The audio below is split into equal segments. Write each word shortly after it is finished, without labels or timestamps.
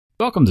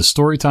Welcome to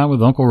Storytime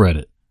with Uncle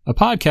Reddit, a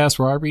podcast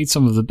where I read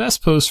some of the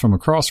best posts from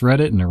across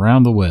Reddit and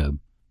around the web.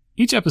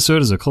 Each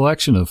episode is a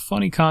collection of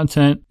funny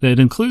content that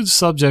includes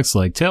subjects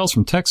like tales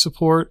from tech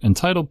support,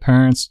 entitled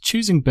parents,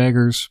 choosing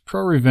beggars,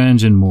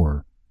 pro-revenge, and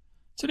more.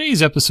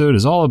 Today's episode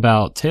is all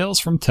about tales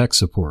from tech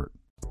support.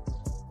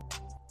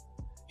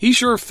 He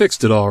sure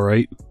fixed it all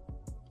right.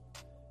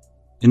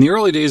 In the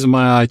early days of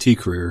my IT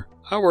career,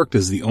 I worked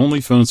as the only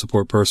phone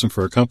support person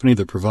for a company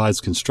that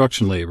provides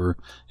construction labor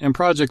and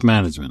project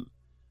management.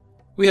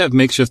 We have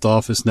makeshift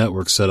office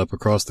networks set up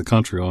across the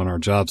country on our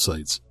job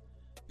sites.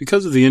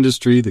 Because of the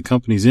industry the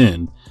company's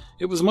in,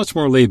 it was much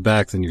more laid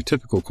back than your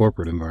typical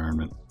corporate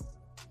environment.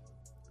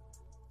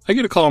 I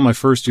get a call my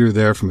first year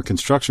there from a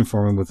construction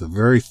foreman with a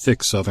very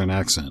thick southern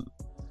accent.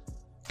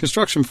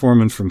 Construction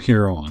foreman from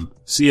here on,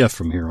 CF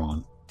from here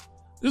on.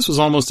 This was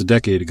almost a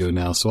decade ago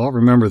now, so I'll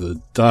remember the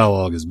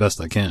dialogue as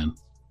best I can.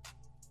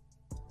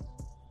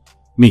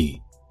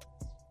 Me.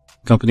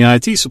 Company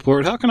IT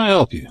support, how can I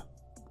help you?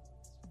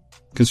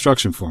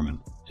 Construction foreman.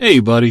 Hey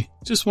buddy,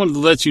 just wanted to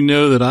let you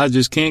know that I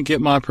just can't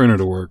get my printer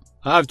to work.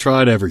 I've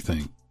tried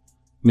everything.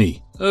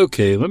 Me.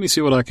 Okay, let me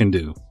see what I can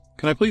do.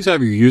 Can I please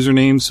have your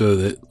username so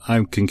that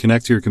I can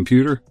connect to your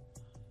computer?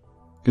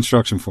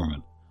 Construction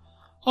foreman.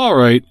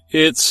 Alright,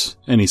 it's...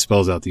 and he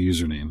spells out the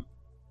username.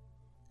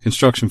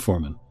 Construction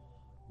foreman.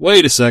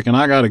 Wait a second,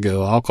 I gotta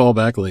go. I'll call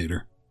back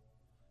later.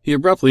 He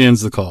abruptly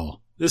ends the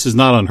call. This is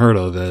not unheard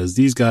of, as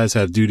these guys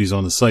have duties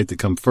on the site that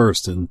come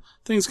first, and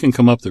things can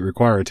come up that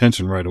require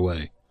attention right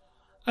away.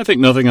 I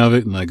think nothing of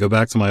it, and I go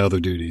back to my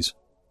other duties.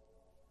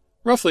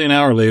 Roughly an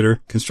hour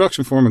later,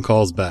 construction foreman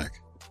calls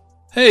back.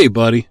 Hey,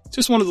 buddy,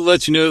 just wanted to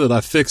let you know that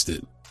I fixed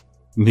it.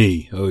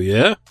 Me. Oh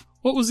yeah?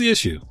 What was the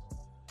issue?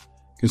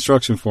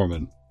 Construction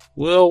foreman.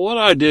 Well, what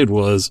I did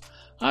was,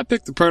 I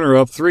picked the printer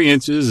up 3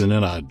 inches and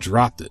then I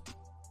dropped it.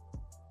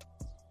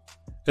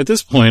 At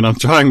this point, I'm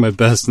trying my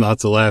best not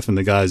to laugh in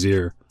the guy's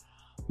ear.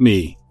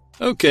 Me.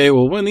 Okay,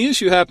 well, when the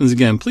issue happens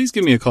again, please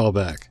give me a call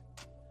back.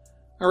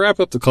 I wrap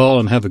up the call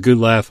and have a good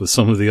laugh with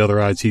some of the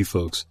other IT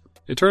folks.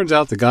 It turns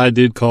out the guy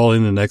did call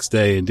in the next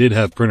day and did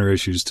have printer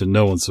issues to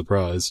no one's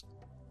surprise.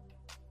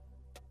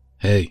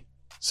 Hey,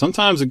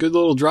 sometimes a good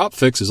little drop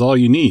fix is all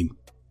you need.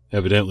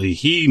 Evidently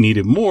he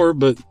needed more,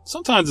 but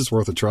sometimes it's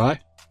worth a try.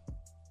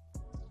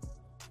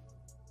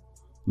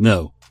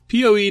 No,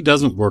 PoE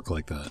doesn't work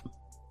like that.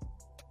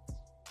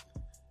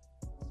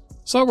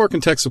 So I work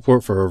in tech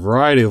support for a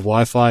variety of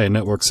Wi-Fi and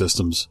network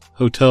systems,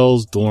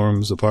 hotels,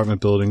 dorms, apartment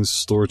buildings,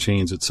 store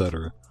chains,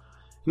 etc.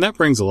 And that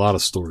brings a lot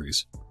of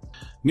stories.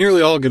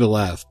 Nearly all get a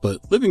laugh,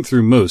 but living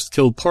through most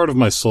killed part of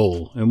my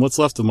soul and what's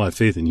left of my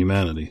faith in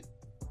humanity.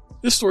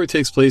 This story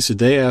takes place a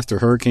day after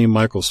Hurricane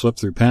Michael swept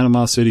through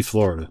Panama City,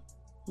 Florida.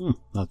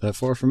 Not that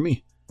far from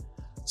me.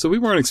 So we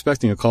weren't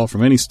expecting a call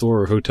from any store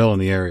or hotel in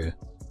the area.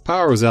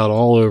 Power was out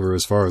all over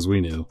as far as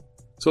we knew.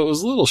 So it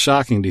was a little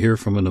shocking to hear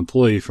from an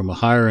employee from a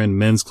higher-end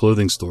men's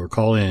clothing store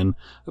call in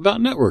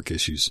about network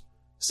issues,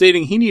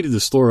 stating he needed the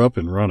store up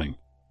and running.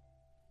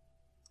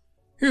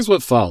 Here's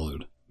what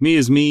followed. Me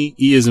as me,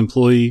 E as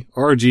employee,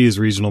 RG as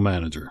regional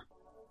manager.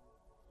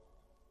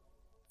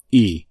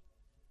 E.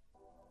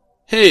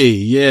 Hey,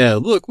 yeah,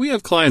 look, we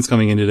have clients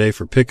coming in today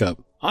for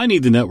pickup. I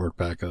need the network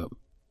backup.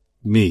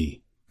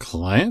 Me.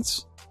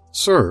 Clients?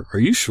 Sir, are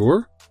you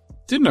sure?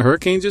 Didn't a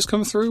hurricane just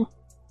come through?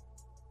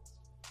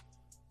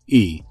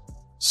 E.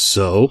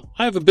 So,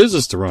 I have a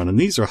business to run and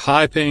these are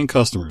high-paying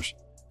customers.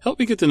 Help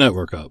me get the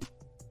network up.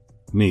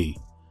 Me.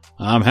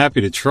 I'm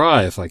happy to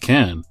try if I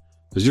can.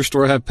 Does your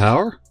store have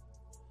power?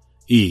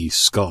 E.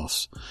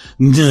 Scoffs.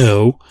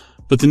 No,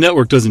 but the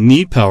network doesn't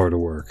need power to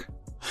work.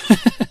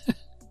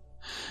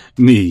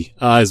 Me.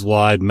 Eyes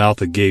wide,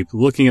 mouth agape,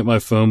 looking at my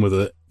phone with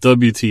a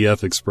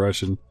WTF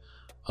expression.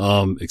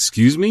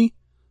 Excuse me?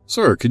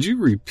 Sir, could you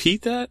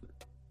repeat that?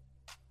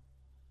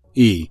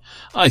 E.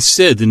 I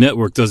said the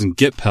network doesn't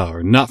get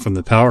power, not from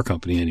the power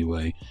company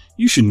anyway.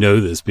 You should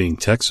know this being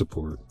tech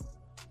support.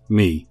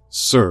 Me.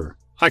 Sir,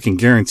 I can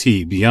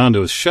guarantee beyond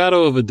a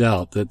shadow of a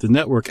doubt that the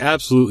network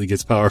absolutely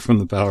gets power from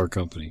the power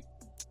company.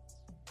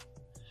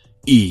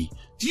 E.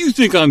 Do you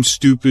think I'm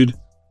stupid?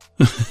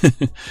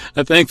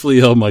 I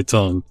thankfully held my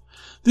tongue.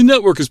 The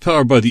network is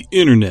powered by the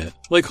internet,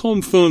 like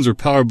home phones are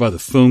powered by the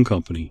phone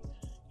company.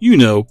 You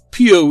know,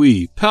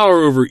 PoE,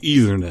 power over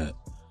Ethernet.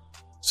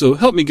 So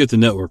help me get the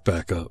network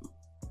back up.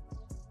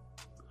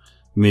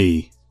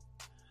 Me.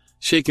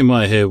 Shaking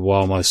my head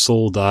while my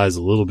soul dies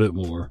a little bit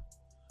more.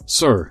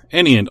 Sir,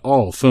 any and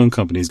all phone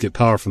companies get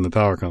power from the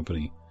power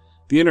company.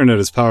 The internet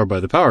is powered by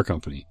the power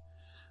company.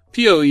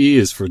 PoE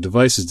is for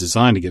devices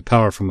designed to get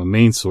power from a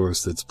main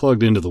source that's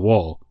plugged into the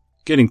wall,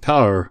 getting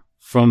power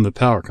from the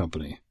power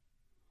company.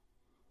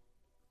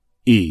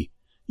 E.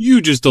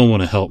 You just don't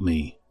want to help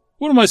me.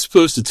 What am I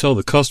supposed to tell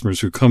the customers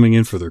who are coming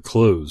in for their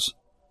clothes?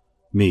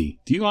 Me.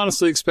 Do you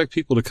honestly expect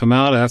people to come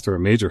out after a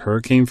major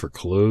hurricane for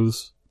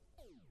clothes?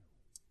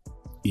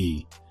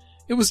 E.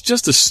 It was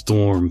just a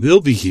storm.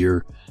 They'll be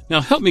here. Now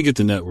help me get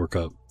the network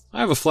up. I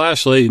have a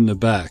flashlight in the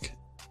back.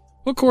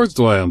 What cords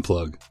do I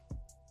unplug?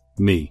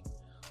 Me.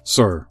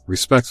 Sir,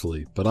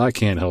 respectfully, but I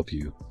can't help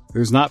you.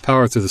 There's not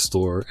power to the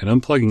store, and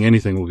unplugging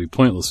anything will be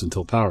pointless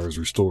until power is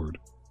restored.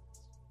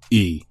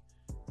 E.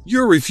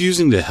 You're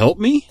refusing to help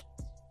me?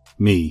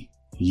 Me.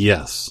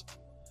 Yes.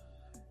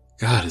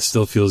 God, it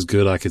still feels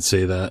good I could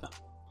say that.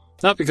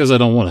 Not because I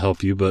don't want to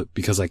help you, but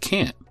because I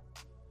can't.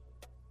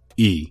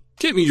 E.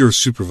 Get me your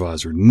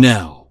supervisor,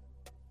 now.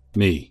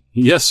 Me.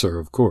 Yes, sir,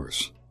 of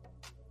course.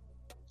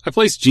 I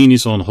placed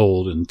Genius on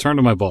hold and turned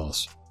to my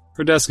boss.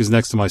 Her desk is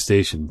next to my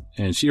station,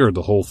 and she heard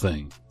the whole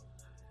thing.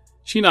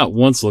 She not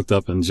once looked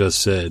up and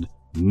just said,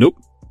 Nope.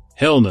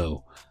 Hell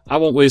no. I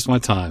won't waste my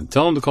time.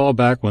 Tell him to call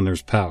back when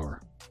there's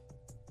power.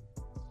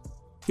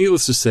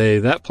 Needless to say,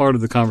 that part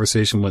of the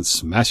conversation went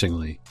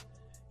smashingly.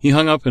 He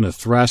hung up in a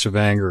thrash of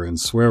anger and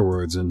swear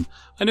words, and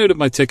I noted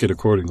my ticket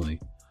accordingly.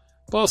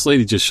 Boss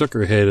lady just shook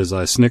her head as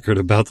I snickered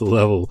about the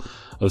level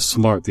of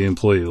smart the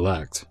employee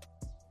lacked.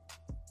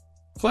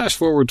 Flash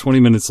forward 20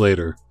 minutes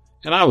later,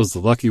 and I was the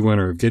lucky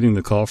winner of getting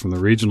the call from the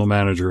regional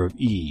manager of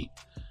E.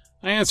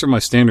 I answered my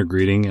standard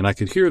greeting, and I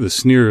could hear the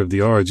sneer of the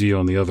RG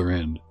on the other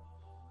end.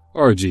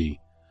 RG.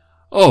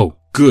 Oh,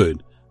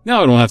 good.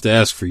 Now I don't have to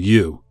ask for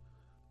you.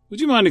 Would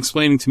you mind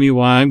explaining to me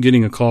why I'm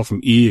getting a call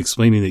from E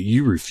explaining that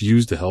you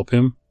refused to help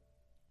him?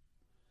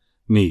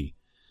 Me.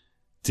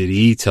 Did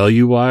E tell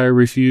you why I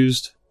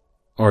refused?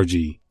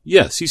 RG.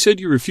 Yes, he said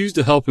you refused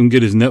to help him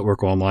get his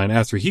network online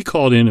after he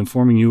called in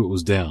informing you it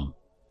was down.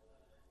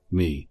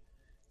 Me.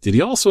 Did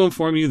he also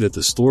inform you that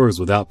the store is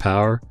without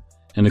power?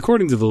 And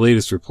according to the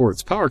latest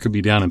reports, power could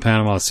be down in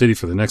Panama City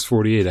for the next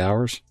 48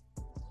 hours?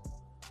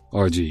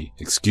 RG.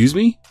 Excuse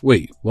me?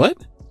 Wait, what?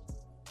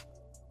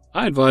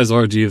 I advised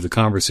RG of the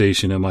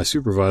conversation and my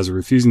supervisor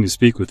refusing to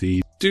speak with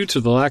E due to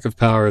the lack of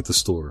power at the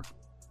store.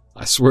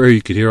 I swear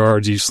you could hear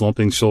RG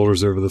slumping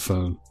shoulders over the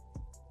phone.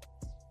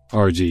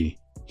 RG.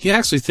 You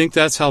actually think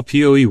that's how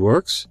PoE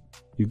works?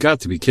 You've got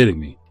to be kidding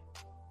me.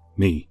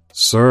 Me.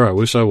 Sir, I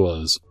wish I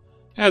was.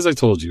 As I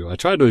told you, I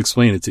tried to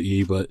explain it to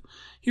E, but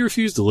he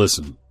refused to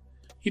listen.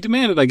 He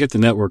demanded I get the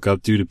network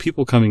up due to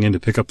people coming in to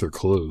pick up their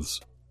clothes.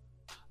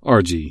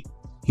 RG.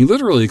 He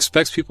literally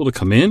expects people to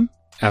come in?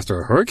 After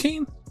a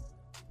hurricane?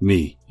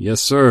 Me.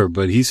 Yes, sir,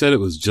 but he said it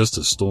was just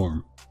a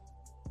storm.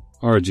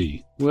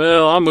 RG.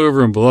 Well, I'm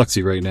over in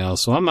Biloxi right now,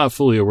 so I'm not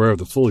fully aware of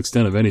the full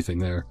extent of anything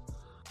there.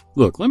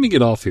 Look, let me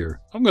get off here.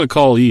 I'm going to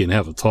call E and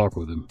have a talk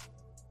with him.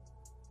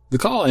 The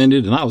call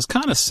ended, and I was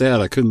kind of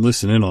sad I couldn't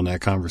listen in on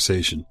that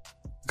conversation.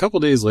 A couple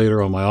days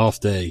later, on my off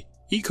day,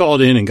 he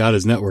called in and got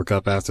his network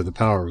up after the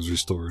power was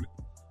restored.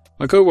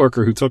 My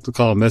coworker who took the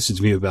call messaged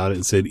me about it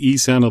and said E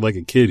sounded like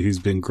a kid who's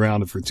been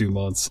grounded for 2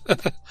 months.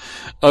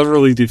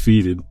 Utterly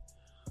defeated.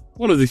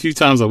 One of the few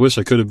times I wish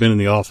I could have been in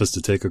the office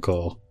to take a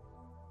call.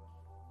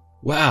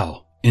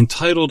 Wow.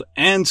 Entitled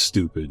and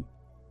stupid.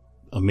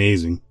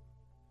 Amazing.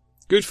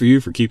 Good for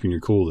you for keeping your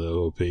cool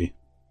though, OP.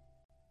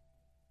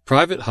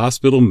 Private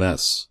hospital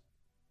mess.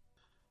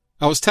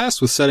 I was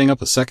tasked with setting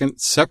up a second,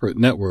 separate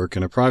network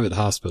in a private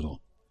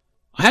hospital.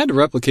 I had to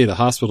replicate a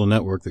hospital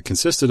network that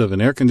consisted of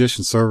an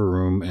air-conditioned server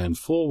room and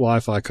full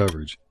Wi-Fi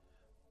coverage,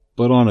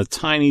 but on a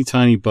tiny,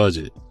 tiny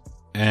budget,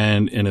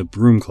 and in a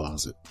broom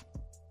closet.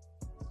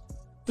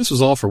 This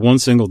was all for one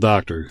single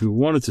doctor who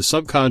wanted to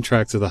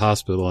subcontract to the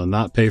hospital and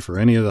not pay for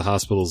any of the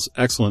hospital's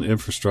excellent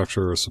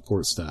infrastructure or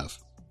support staff.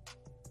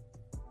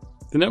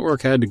 The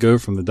network had to go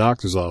from the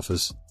doctor's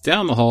office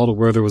down the hall to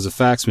where there was a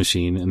fax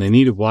machine, and they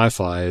needed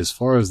Wi-Fi as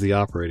far as the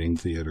operating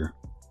theater.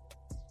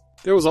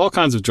 There was all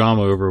kinds of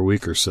drama over a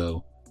week or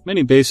so,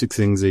 many basic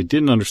things they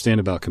didn't understand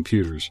about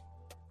computers,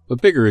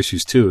 but bigger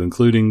issues too,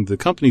 including the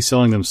company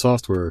selling them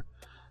software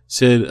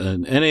said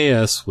an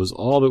NAS was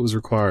all that was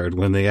required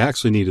when they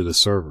actually needed a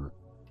server.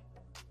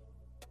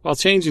 While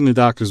changing the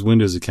doctor's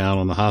Windows account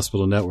on the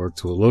hospital network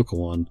to a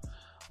local one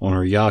on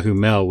her Yahoo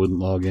Mail wouldn't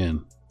log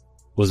in.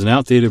 Was an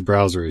outdated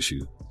browser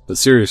issue. But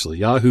seriously,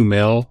 Yahoo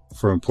Mail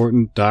for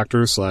important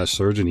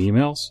doctor/surgeon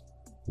emails?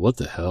 What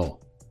the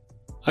hell?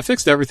 I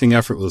fixed everything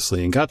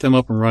effortlessly and got them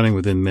up and running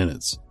within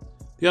minutes.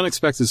 The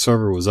unexpected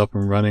server was up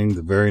and running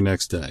the very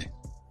next day.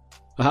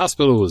 The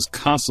hospital was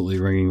constantly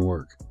ringing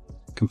work,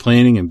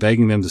 complaining and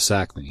begging them to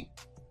sack me.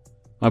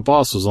 My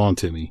boss was on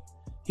to me.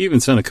 He even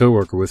sent a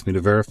coworker with me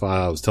to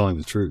verify I was telling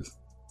the truth.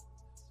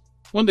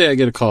 One day I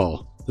get a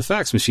call. The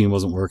fax machine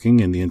wasn't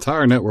working and the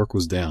entire network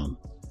was down.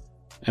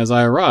 As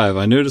I arrive,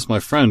 I notice my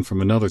friend from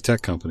another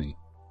tech company.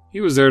 He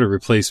was there to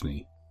replace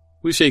me.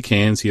 We shake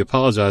hands, he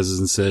apologizes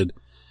and said,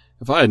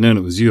 if I had known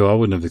it was you, I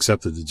wouldn't have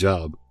accepted the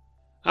job.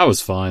 I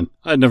was fine.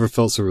 I had never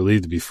felt so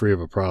relieved to be free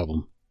of a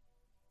problem.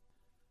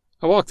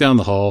 I walked down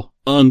the hall,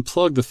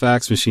 unplugged the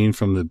fax machine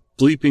from the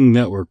bleeping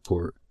network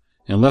port,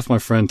 and left my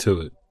friend to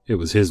it. It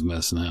was his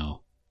mess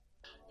now.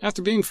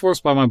 After being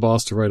forced by my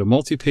boss to write a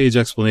multi-page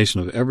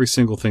explanation of every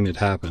single thing that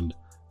happened,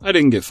 I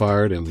didn't get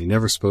fired and we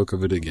never spoke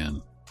of it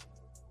again.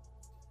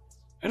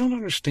 I don't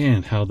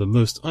understand how the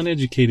most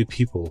uneducated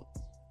people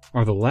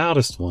are the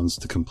loudest ones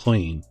to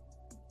complain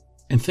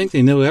and think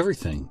they know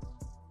everything.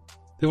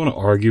 They want to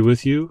argue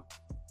with you.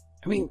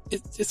 I mean,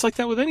 it's like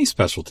that with any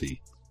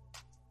specialty.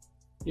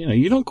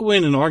 You don't go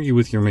in and argue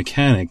with your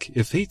mechanic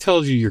if he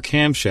tells you your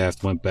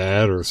camshaft went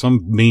bad or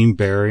some main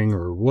bearing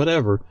or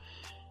whatever.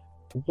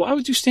 Why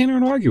would you stand there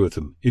and argue with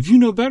him? If you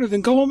know better,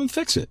 then go home and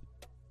fix it.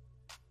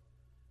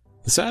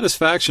 The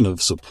satisfaction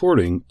of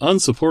supporting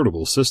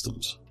unsupportable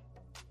systems.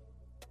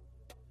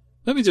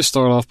 Let me just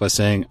start off by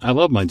saying I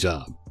love my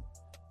job.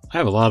 I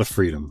have a lot of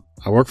freedom.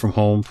 I work from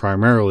home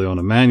primarily on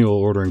a manual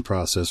ordering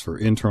process for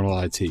internal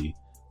IT,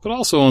 but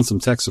also on some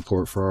tech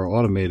support for our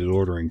automated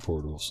ordering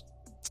portals.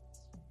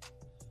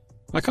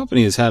 My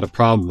company has had a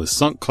problem with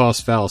sunk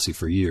cost fallacy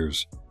for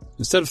years.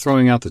 Instead of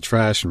throwing out the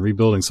trash and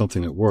rebuilding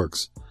something that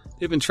works,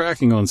 they've been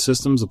tracking on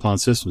systems upon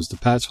systems to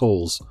patch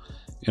holes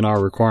in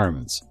our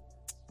requirements.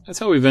 That's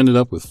how we've ended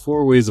up with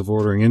 4 ways of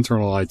ordering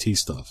internal IT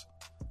stuff.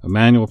 A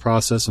manual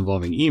process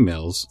involving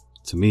emails,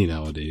 to me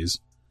nowadays,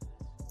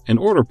 an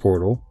order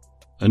portal,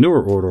 a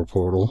newer order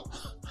portal,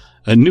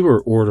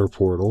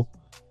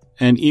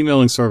 and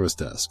emailing service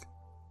desk.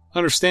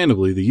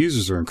 Understandably, the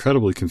users are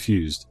incredibly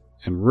confused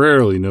and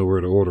rarely know where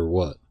to order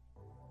what.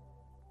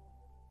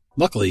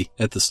 Luckily,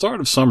 at the start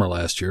of summer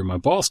last year, my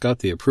boss got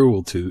the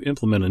approval to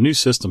implement a new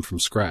system from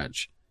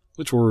scratch,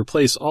 which will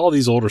replace all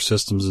these older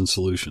systems and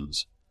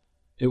solutions.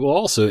 It will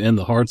also end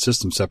the hard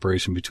system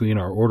separation between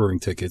our ordering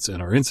tickets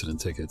and our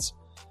incident tickets,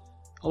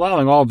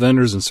 allowing all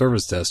vendors and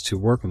service desks to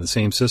work in the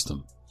same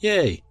system.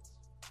 Yay!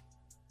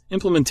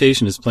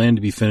 Implementation is planned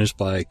to be finished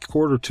by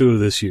Q2 of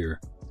this year,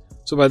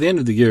 so by the end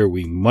of the year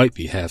we might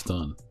be half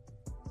done.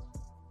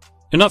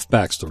 Enough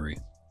backstory.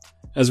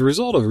 As a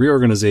result of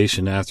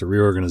reorganization after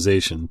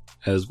reorganization,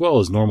 as well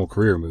as normal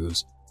career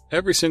moves,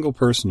 every single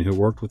person who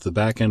worked with the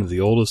back end of the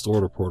oldest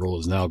order portal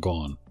is now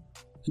gone.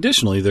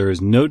 Additionally, there is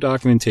no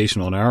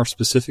documentation on our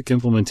specific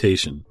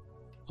implementation.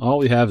 All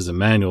we have is a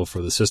manual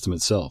for the system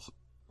itself,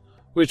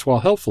 which, while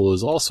helpful,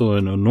 is also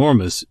an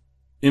enormous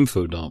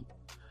info dump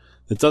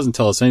that doesn't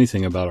tell us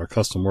anything about our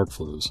custom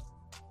workflows.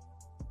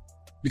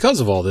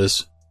 Because of all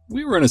this,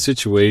 we were in a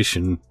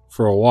situation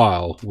for a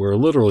while where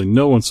literally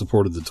no one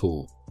supported the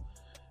tool.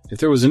 If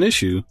there was an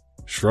issue,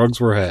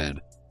 shrugs were had.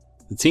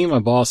 The team my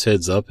boss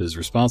heads up is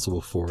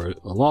responsible for it,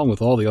 along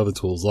with all the other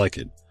tools like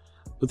it,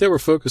 but they were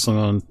focusing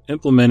on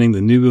implementing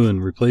the new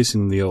and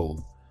replacing the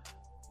old,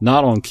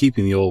 not on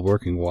keeping the old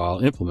working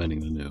while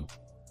implementing the new.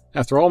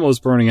 After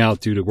almost burning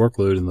out due to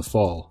workload in the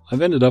fall,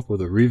 I've ended up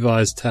with a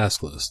revised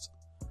task list,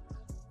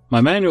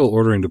 my manual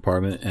ordering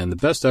department, and the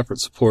best effort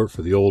support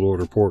for the old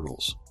order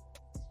portals.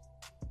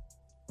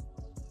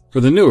 For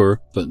the newer,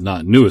 but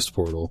not newest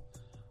portal,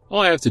 all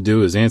I have to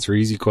do is answer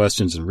easy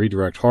questions and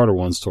redirect harder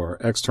ones to our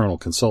external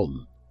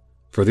consultant.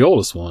 For the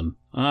oldest one,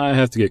 I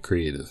have to get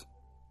creative.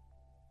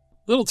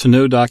 Little to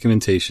no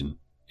documentation,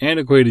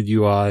 antiquated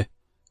UI,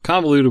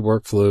 convoluted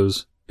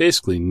workflows,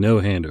 basically no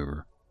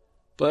handover.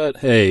 But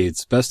hey,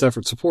 it's best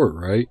effort support,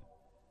 right?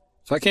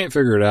 If I can't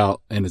figure it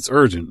out and it's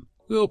urgent,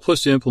 we'll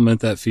push to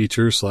implement that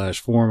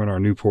feature/form in our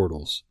new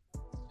portals,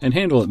 and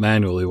handle it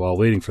manually while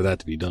waiting for that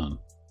to be done.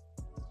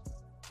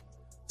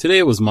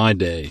 Today was my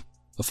day.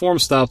 The form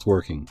stopped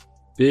working.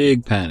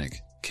 Big panic.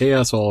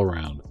 Chaos all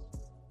around.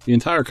 The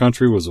entire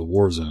country was a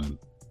war zone.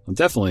 I'm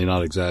definitely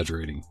not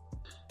exaggerating.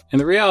 And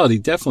the reality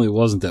definitely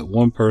wasn't that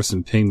one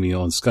person pinged me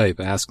on Skype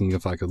asking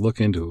if I could look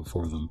into it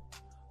for them.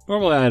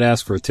 Normally I'd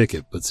ask for a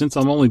ticket, but since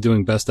I'm only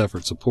doing best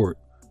effort support,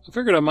 I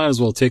figured I might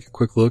as well take a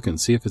quick look and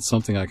see if it's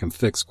something I can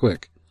fix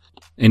quick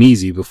and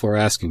easy before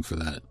asking for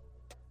that.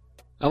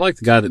 I like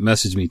the guy that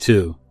messaged me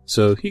too,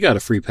 so he got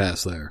a free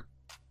pass there.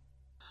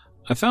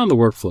 I found the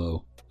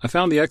workflow. I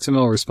found the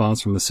XML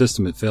response from the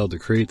system it failed to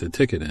create the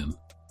ticket in.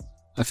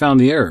 I found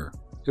the error.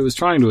 It was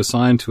trying to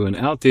assign to an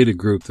outdated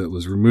group that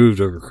was removed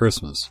over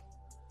Christmas.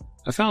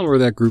 I found where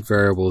that group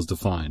variable is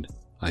defined.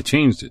 I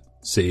changed it.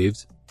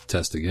 Saved.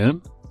 Test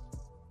again.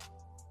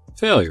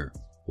 Failure.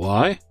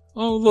 Why?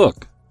 Oh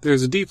look,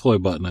 there's a deploy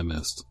button I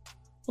missed.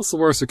 What's the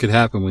worst that could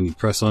happen when you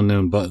press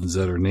unknown buttons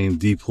that are named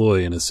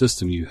deploy in a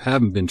system you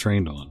haven't been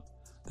trained on,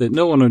 that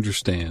no one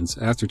understands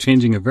after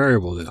changing a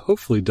variable that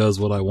hopefully does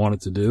what I want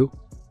it to do?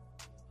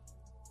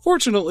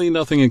 Fortunately,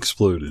 nothing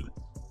exploded.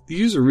 The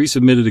user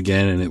resubmitted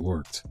again and it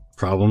worked.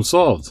 Problem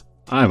solved.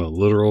 I'm a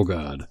literal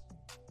god.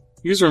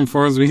 User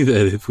informs me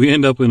that if we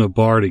end up in a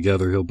bar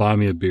together, he'll buy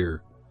me a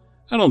beer.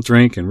 I don't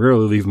drink and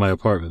rarely leave my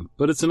apartment,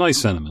 but it's a nice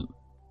sentiment.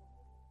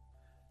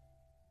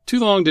 Too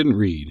long didn't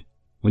read.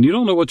 When you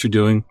don't know what you're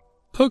doing,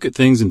 poke at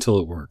things until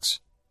it works.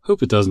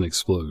 Hope it doesn't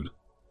explode.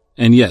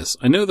 And yes,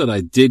 I know that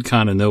I did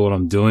kind of know what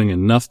I'm doing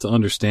enough to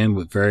understand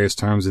what various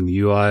terms in the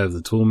UI of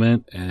the tool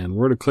meant and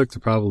where to click to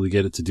probably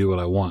get it to do what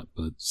I want,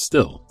 but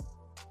still.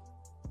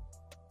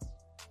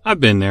 I've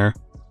been there.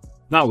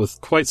 Not with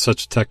quite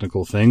such a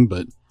technical thing,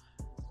 but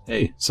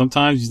hey,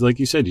 sometimes, like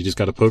you said, you just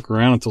gotta poke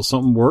around until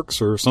something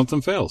works or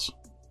something fails.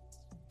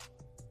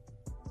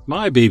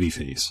 My baby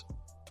face.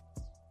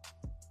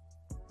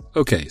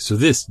 Okay, so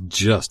this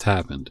just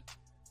happened.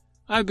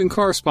 I've been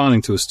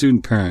corresponding to a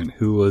student parent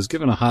who was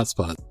given a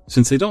hotspot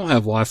since they don't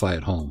have Wi-Fi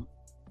at home.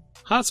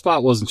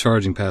 Hotspot wasn't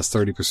charging past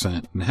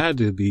 30% and had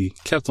to be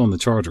kept on the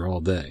charger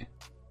all day.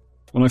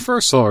 When I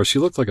first saw her, she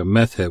looked like a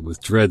meth head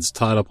with dreads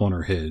tied up on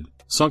her head,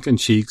 sunken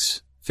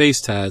cheeks, face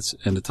tats,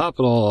 and to top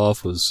it all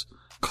off was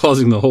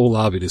causing the whole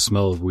lobby to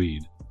smell of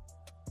weed.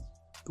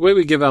 The way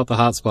we give out the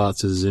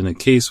hotspots is in a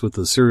case with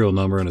a serial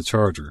number and a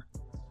charger.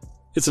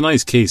 It's a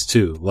nice case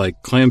too,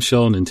 like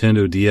clamshell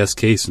Nintendo DS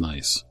case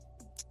nice.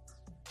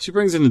 She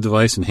brings in the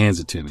device and hands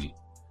it to me.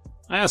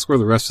 I ask where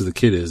the rest of the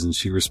kit is, and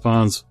she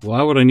responds,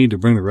 "Why would I need to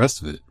bring the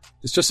rest of it?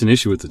 It's just an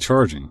issue with the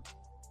charging."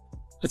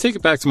 I take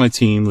it back to my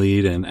team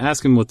lead and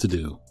ask him what to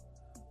do.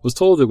 Was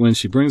told that when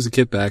she brings the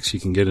kit back, she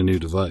can get a new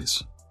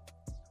device.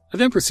 I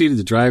then proceeded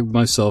to drag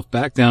myself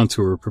back down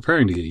to her,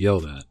 preparing to get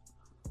yelled at.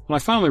 When I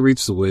finally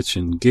reached the witch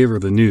and gave her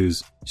the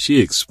news, she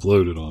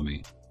exploded on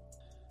me,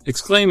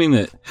 exclaiming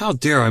that how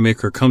dare I make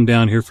her come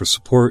down here for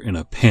support in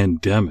a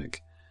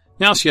pandemic.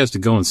 Now she has to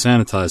go and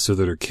sanitize so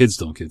that her kids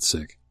don't get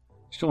sick.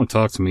 She only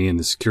talked to me and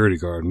the security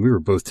guard, and we were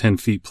both 10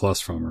 feet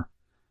plus from her.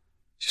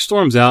 She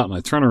storms out, and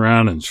I turn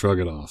around and shrug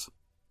it off.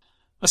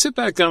 I sit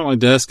back down at my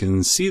desk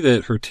and see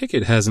that her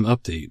ticket has an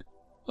update.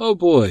 Oh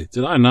boy,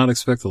 did I not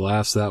expect the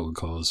laughs that would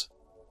cause.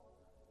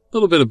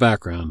 Little bit of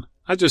background.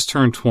 I just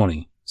turned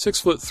 20,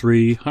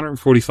 6'3",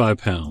 145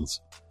 pounds.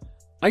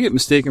 I get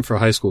mistaken for a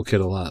high school kid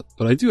a lot,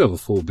 but I do have a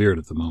full beard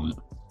at the moment.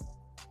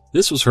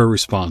 This was her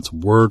response,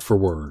 word for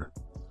word.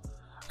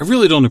 "I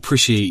really don't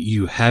appreciate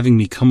you having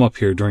me come up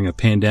here during a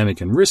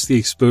pandemic and risk the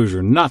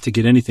exposure not to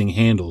get anything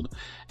handled,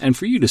 and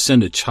for you to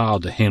send a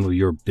child to handle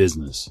your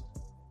business."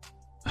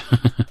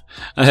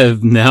 I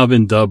have now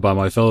been dubbed by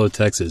my fellow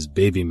techs as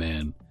Baby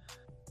Man.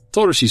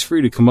 Told her she's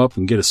free to come up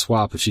and get a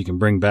swap if she can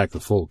bring back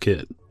the full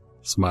kit.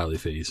 Smiley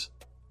face.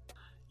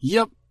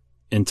 Yep,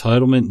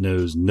 entitlement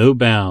knows no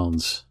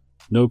bounds.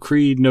 No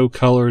creed, no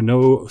color,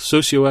 no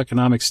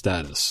socioeconomic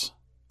status.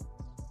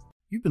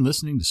 You've been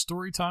listening to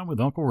Storytime with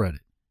Uncle Reddit.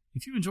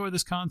 If you enjoy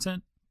this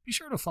content, be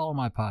sure to follow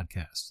my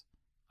podcast.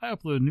 I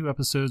upload new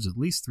episodes at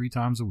least 3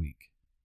 times a week.